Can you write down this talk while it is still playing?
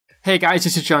Hey guys,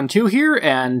 this is John2 here,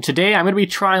 and today I'm going to be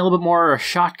trying a little bit more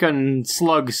shotgun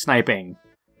slug sniping.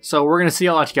 So we're going to see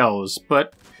how that goes,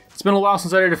 but it's been a while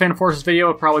since I did a Fan Forces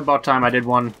video, probably about time I did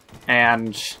one,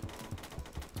 and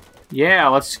yeah,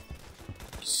 let's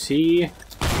see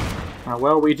how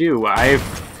well we do. I've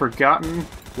forgotten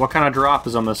what kind of drop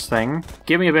is on this thing.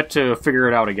 Give me a bit to figure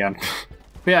it out again.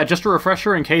 But yeah, just a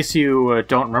refresher in case you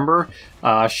don't remember,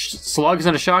 slugs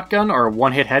in a shotgun are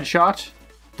one-hit headshot.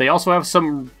 They also have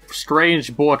some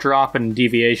strange bullet drop and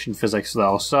deviation physics,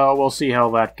 though, so we'll see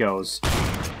how that goes.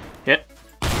 Hit.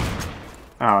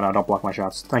 Oh, no, don't block my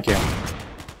shots. Thank you.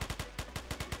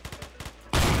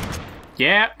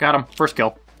 Yeah, got him. First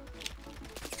kill.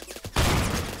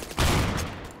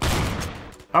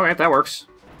 Okay, that works.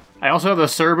 I also have the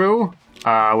Serbu,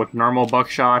 with normal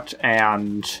buckshot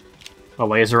and a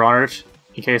laser on it,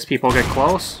 in case people get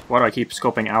close. Why do I keep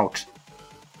scoping out?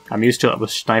 I'm used to it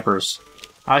with snipers.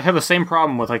 I have the same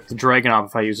problem with, like, the Dragunov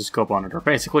if I use a scope on it, or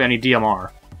basically any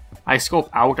DMR. I scope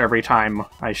out every time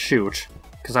I shoot,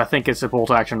 because I think it's a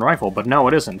bolt-action rifle, but no,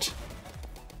 it isn't.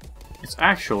 It's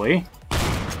actually...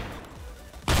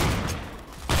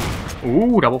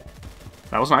 Ooh, double.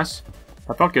 That was nice.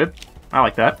 That felt good. I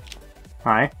like that.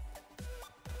 Hi.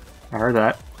 I heard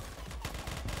that.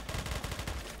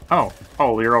 Oh.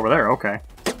 Oh, you're over there, okay.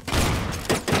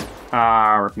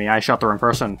 Rip me, I shot the wrong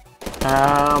person.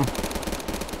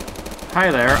 Hi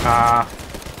there, I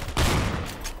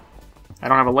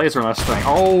don't have a laser on this thing.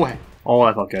 Oh! Oh,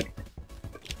 that felt good.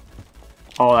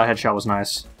 Oh, that headshot was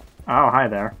nice. Oh, hi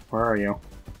there. Where are you?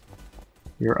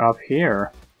 You're up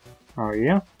here. Are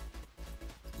you?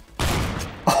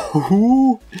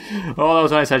 Oh, that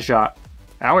was a nice headshot.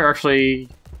 Now we actually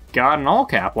got an all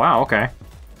cap. Wow, okay.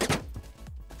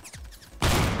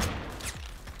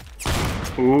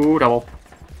 Ooh, double.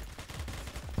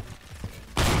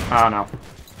 Oh, no.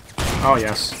 Oh,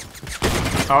 yes.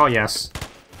 Oh, yes.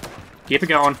 Keep it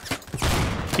going.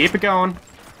 Keep it going.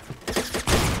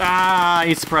 Ah,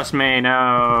 he suppressed me.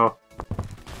 No.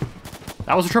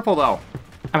 That was a triple, though.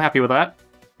 I'm happy with that.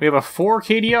 We have a 4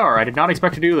 KDR. I did not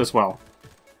expect to do this well.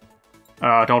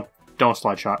 Don't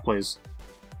slide shot, please.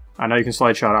 I know you can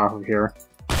slide shot off of here.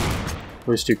 At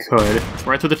least you could.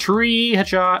 Right through the tree.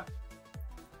 Headshot.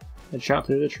 Headshot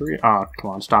through the tree. Oh,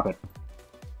 come on. Stop it.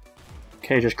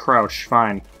 Okay, just crouch.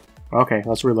 Fine. Okay,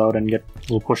 let's reload and get a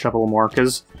little pushed up a little more,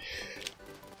 because...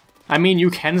 I mean, you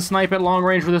can snipe at long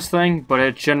range with this thing, but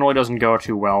it generally doesn't go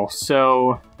too well,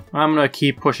 so... I'm gonna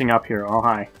keep pushing up here. Oh,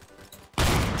 hi.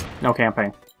 No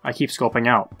camping. I keep scoping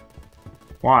out.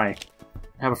 Why?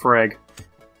 Have a frag.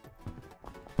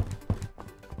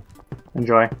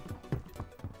 Enjoy.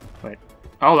 Wait.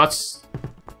 Oh, that's...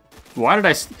 Why did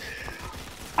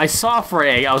I saw a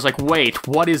frag, I was like, wait,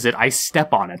 what is it? I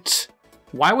step on it.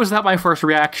 Why was that my first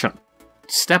reaction?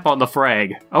 Step on the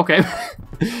frag. Okay.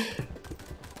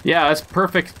 Yeah, that's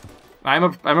perfect. I'm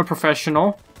a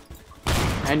professional.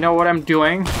 I know what I'm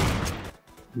doing.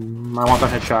 I want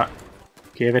that headshot.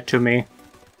 Give it to me.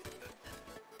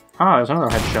 Ah, there's another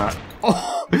headshot.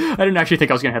 Oh! I didn't actually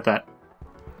think I was gonna hit that.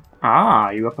 Ah,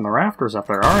 you up in the rafters up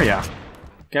there, are ya?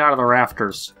 Get out of the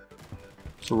rafters.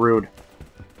 It's rude.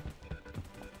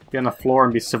 Be on the floor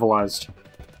and be civilized.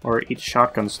 Or eat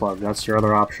shotgun slug, that's your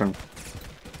other option.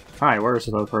 Hi, where is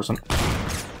the other person?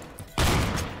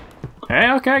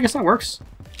 Hey, okay, I guess that works.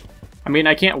 I mean,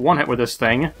 I can't one-hit with this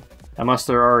thing, unless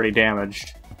they're already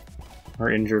damaged.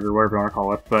 Or injured, or whatever you want to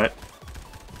call it, but...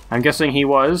 I'm guessing he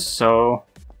was, so...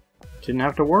 Didn't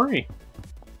have to worry.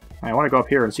 I want to go up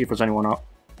here and see if there's anyone up.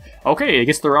 Okay, I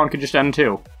guess the round could just end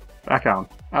too. Back down.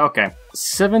 Okay.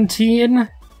 17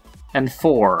 and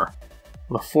 4.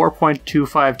 With a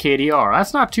 4.25 KDR.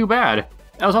 That's not too bad.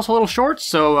 That was also a little short,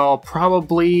 so I'll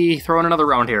probably throw in another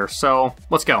round here. So,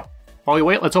 let's go. While we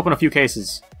wait, let's open a few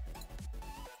cases.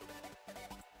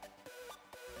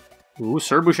 Ooh,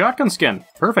 Serbu shotgun skin.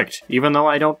 Perfect. Even though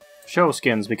I don't show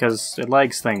skins because it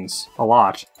lags things a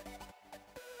lot.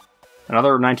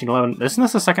 Another 1911. Isn't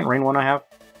this the second rain one I have?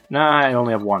 Nah, I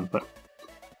only have one, but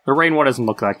the rain one doesn't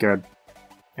look that good.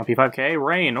 MP5K,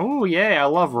 rain. Ooh, yeah, I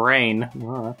love rain.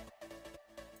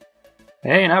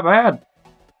 Hey, not bad.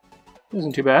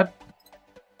 Isn't too bad.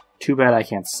 Too bad I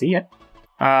can't see it.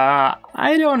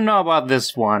 I don't know about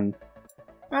this one.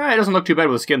 It doesn't look too bad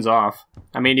with the skins off.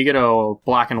 I mean, you get a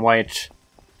black and white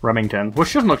Remington,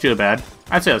 which doesn't look too bad.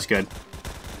 I'd say that's good.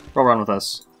 We'll run with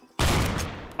this.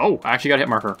 Oh, I actually got a hit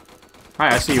marker. Hi,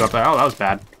 I see you up there. Oh, that was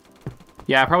bad.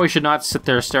 Yeah, I probably should not sit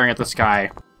there staring at the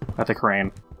sky, at the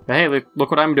crane. But hey,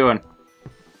 look what I'm doing.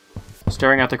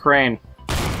 Staring at the crane.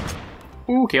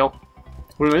 Ooh, kill.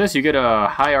 With this, you get a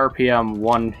high RPM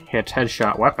one-hit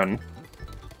headshot weapon.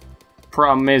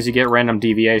 Problem is, you get random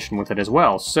deviation with it as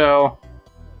well, so...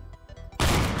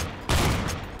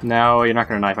 No, you're not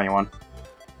gonna knife anyone.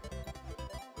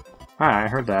 Ah, I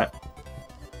heard that.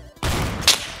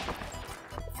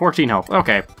 14 health,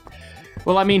 okay.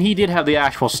 Well, I mean, he did have the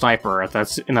actual sniper in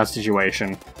that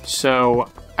situation, so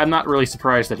I'm not really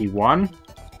surprised that he won.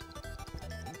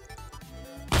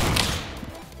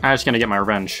 I'm just gonna get my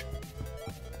revenge.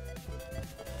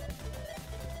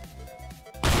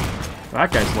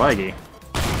 That guy's laggy.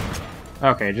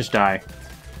 Okay, just die.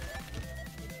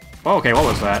 Oh, okay, what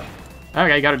was that?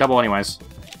 Okay, got a double anyways.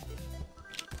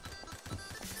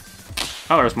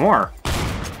 Oh, there's more.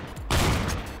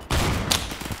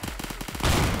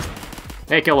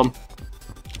 Hey, kill him.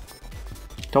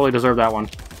 Totally deserved that one.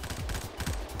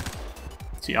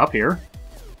 Is he up here?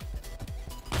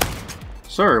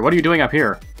 Sir, what are you doing up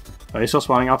here? Are they still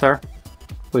spawning out there?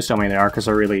 Please tell me they are, because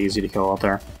they're really easy to kill out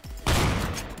there.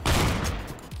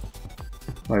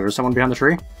 Wait, there's someone behind the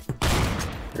tree?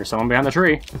 There's someone behind the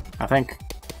tree, I think.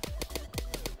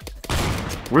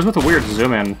 Where's with the weird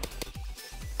zoom in?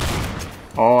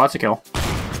 Oh, that's a kill.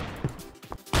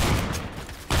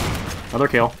 Another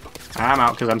kill. I'm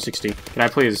out because I'm 60. Can I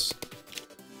please?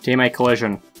 Teammate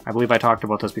collision. I believe I talked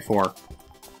about this before.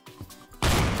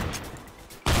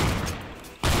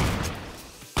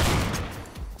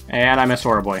 And I missed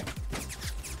horribly.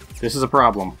 This is a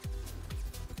problem.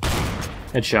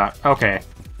 Headshot. Okay.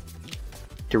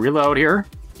 To reload here.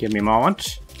 Give me a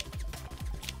moment.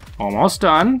 Almost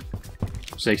done.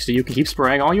 60. You can keep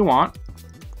spraying all you want.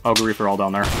 Oh, grief, they're all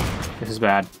down there. This is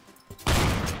bad.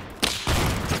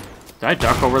 Did I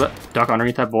duck over that? Duck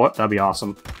underneath that bullet? That'd be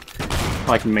awesome.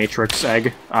 Like Matrix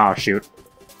egg. Oh, shoot.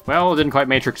 Well, it didn't quite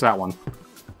Matrix that one.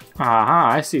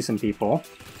 Aha, I see some people.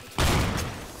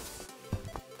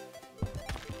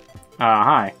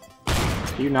 Hi.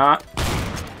 Do you not?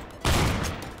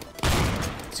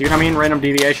 See what I mean? Random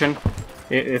deviation?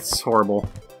 It's horrible.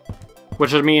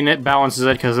 Which I mean, it balances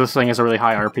it because this thing is a really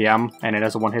high RPM and it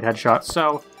has a one-hit headshot,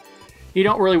 so you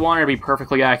don't really want it to be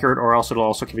perfectly accurate or else it'll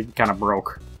also be kind of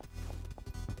broke.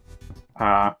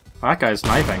 That guy's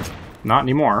knifing. Not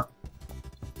anymore.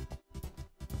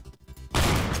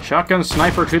 Shotgun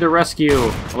sniper to the rescue!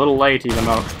 A little late, even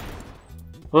though...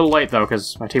 A little late, though,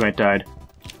 because my teammate died.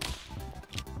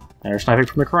 They're sniping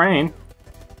from the crane.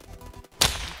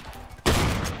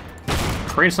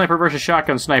 Crane sniper versus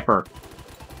shotgun sniper.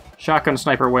 Shotgun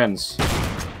sniper wins.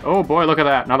 Oh boy, look at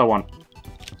that, another one.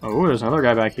 Oh, there's another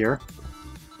guy back here.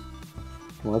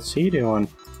 What's he doing?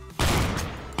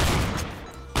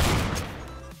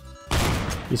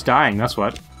 He's dying, that's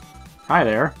what. Hi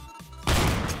there.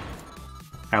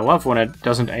 I love when it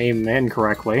doesn't aim in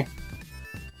correctly.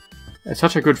 It's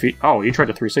such a good feat. Oh, you tried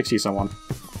to 360 someone.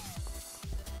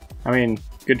 I mean,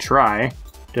 good try.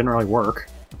 Didn't really work.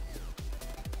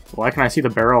 Why can I see the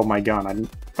barrel of my gun?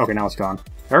 Okay, now it's gone.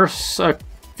 There's a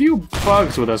few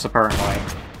bugs with this, apparently.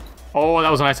 Oh, that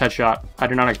was a nice headshot. I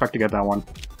did not expect to get that one.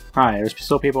 Hi, there's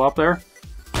still people up there?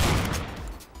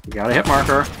 You got a hit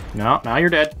marker. No, now you're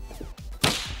dead.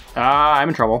 I'm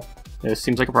in trouble. This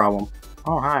seems like a problem.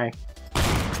 Oh, hi.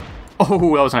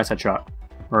 Oh, that was a nice headshot.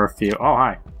 Or a few. Oh,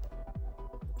 hi.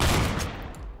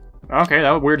 Okay,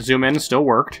 that weird zoom in still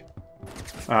worked.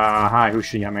 Hi, who's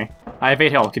shooting at me? I have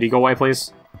 8 health. Could you go away,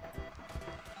 please?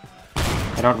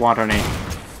 I don't want any.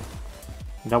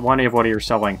 I don't want any of what you're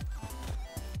selling.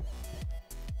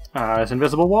 This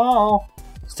invisible wall!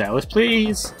 Stylish,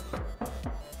 please!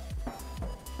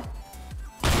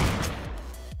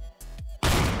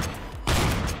 I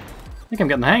think I'm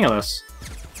getting the hang of this.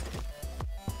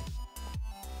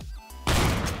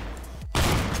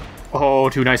 Oh,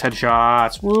 2 nice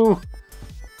headshots. Woo!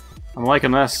 I'm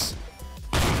liking this.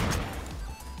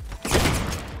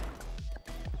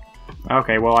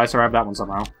 Okay, well, I survived that one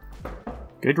somehow.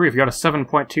 Good grief, we got a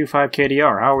 7.25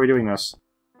 KDR. How are we doing this?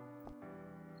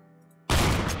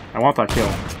 I want that kill.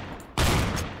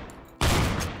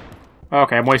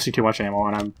 Okay, I'm wasting too much ammo,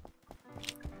 and I'm...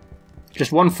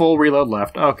 Just one full reload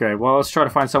left. Okay, well, let's try to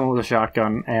find someone with a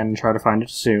shotgun, and try to find it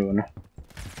soon.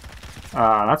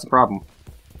 That's a problem.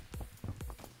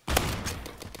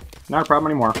 Not a problem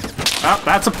anymore. Oh,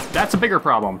 that's a bigger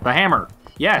problem. The hammer.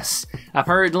 Yes!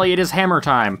 Apparently it is hammer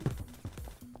time.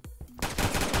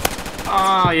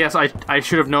 Ah, yes, I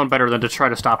should have known better than to try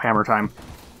to stop hammer time.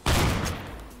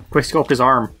 Quickscope his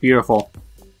arm. Beautiful.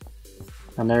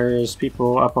 And there's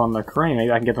people up on the crane.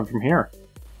 Maybe I can get them from here.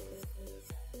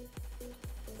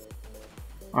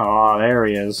 Oh, there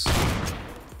he is.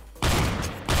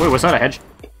 Wait, was that a head...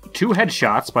 2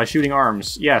 headshots by shooting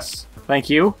arms. Yes. Thank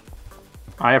you.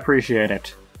 I appreciate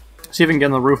it. See if we can get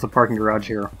on the roof of the parking garage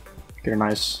here. Get a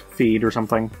nice feed or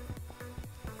something.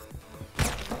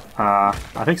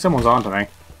 I think someone's on to me.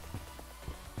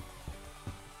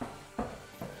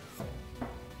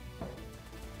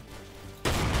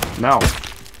 No.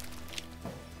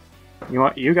 You know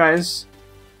what? You guys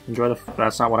enjoy the...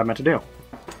 That's not what I meant to do.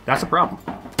 That's a problem.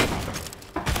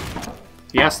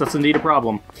 Yes, that's indeed a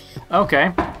problem.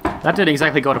 Okay. That didn't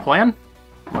exactly go to plan.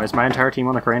 Why is my entire team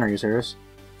on the crane? Are you serious?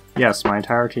 Yes, my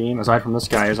entire team, aside from this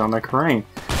guy, is on the crane.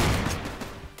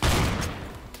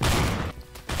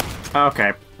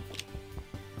 Okay.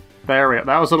 There we go.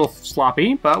 That was a little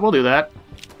sloppy, but we'll do that.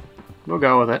 We'll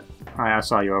go with it. I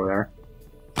saw you over there.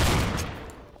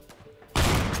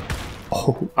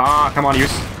 Oh, come on,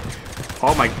 use.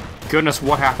 Oh my goodness,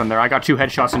 what happened there? I got 2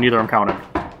 headshots and neither of them counted.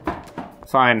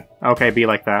 Fine. Okay, be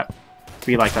like that.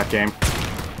 Be like that, game.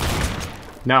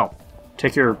 No.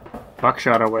 Take your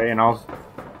buckshot away and I'll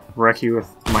wreck you with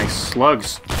my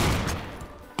slugs.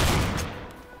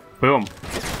 Boom.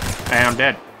 And I'm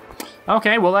dead.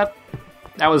 Okay, well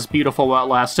that was beautiful while it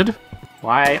lasted.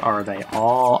 Why are they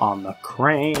all on the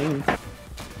crane?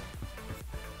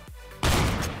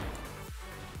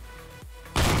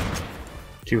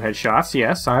 Two headshots,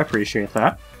 yes, I appreciate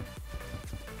that.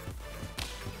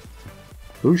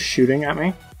 Who's shooting at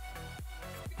me?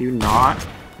 You not?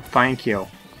 Thank you.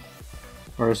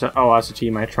 Or is it? Oh, that's a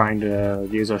teammate trying to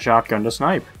use a shotgun to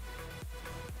snipe.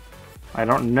 I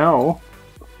don't know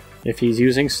if he's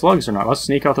using slugs or not. Let's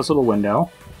sneak out this little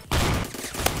window.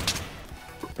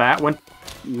 That went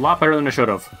a lot better than it should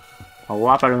have. A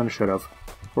lot better than it should have.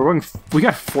 We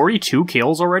got 42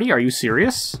 kills already? Are you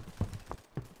serious?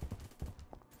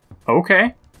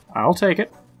 Okay, I'll take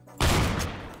it.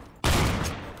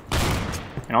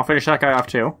 And I'll finish that guy off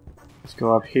too. Let's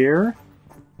go up here.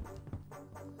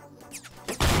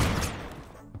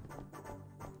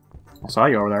 I saw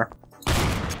you over there.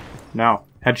 No,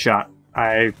 headshot.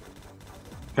 I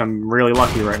am really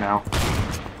lucky right now.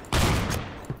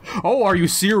 Oh, are you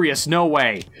serious? No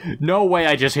way. No way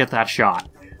I just hit that shot.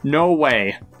 No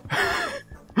way.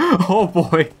 Oh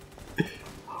boy.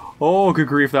 Oh, good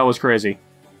grief, that was crazy.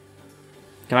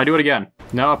 Can I do it again?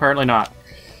 No, apparently not.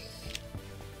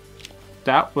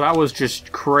 That was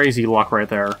just crazy luck right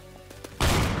there.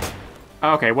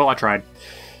 Okay, well, I tried.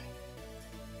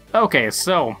 Okay,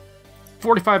 so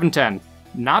 45 and 10.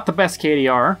 Not the best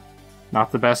KDR,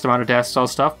 not the best amount of death cell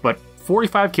stuff, but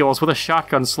 45 kills with a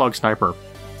shotgun slug sniper.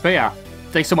 But yeah,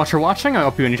 thanks so much for watching. I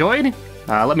hope you enjoyed.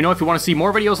 Let me know if you want to see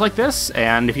more videos like this,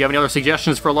 and if you have any other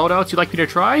suggestions for loadouts you'd like me to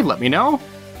try, let me know.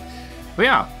 But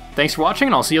yeah, thanks for watching,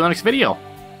 and I'll see you in the next video.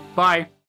 Bye.